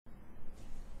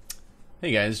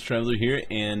Hey guys, Traveler here,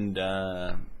 and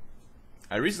I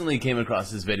recently came across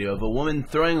this video of a woman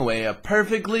throwing away a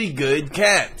perfectly good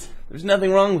cat. There's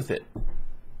nothing wrong with it.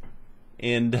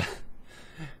 And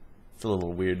it's a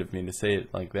little weird of me to say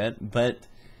it like that, but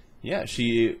yeah,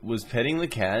 she was petting the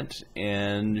cat,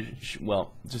 and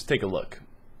well, just take a look.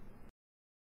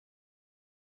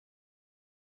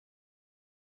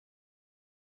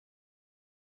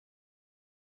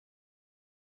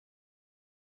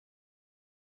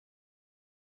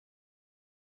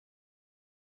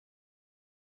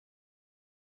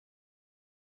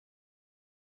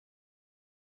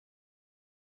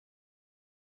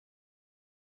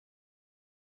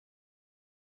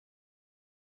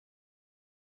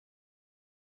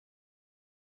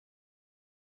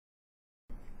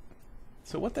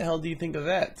 So what the hell do you think of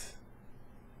that?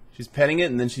 She's petting it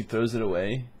and then she throws it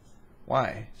away.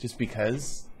 Why? Just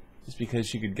because? Just because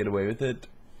she could get away with it?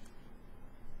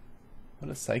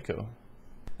 What a psycho.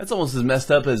 That's almost as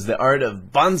messed up as the art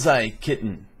of bonsai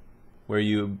kitten, where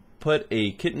you put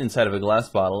a kitten inside of a glass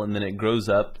bottle and then it grows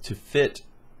up to fit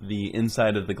the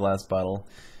inside of the glass bottle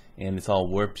and it's all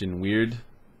warped and weird.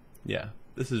 Yeah,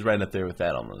 this is right up there with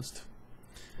that almost.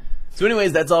 So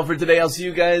anyways, that's all for today. I'll see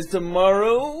you guys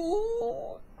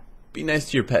tomorrow. Be nice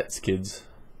to your pets, kids.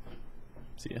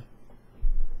 See ya.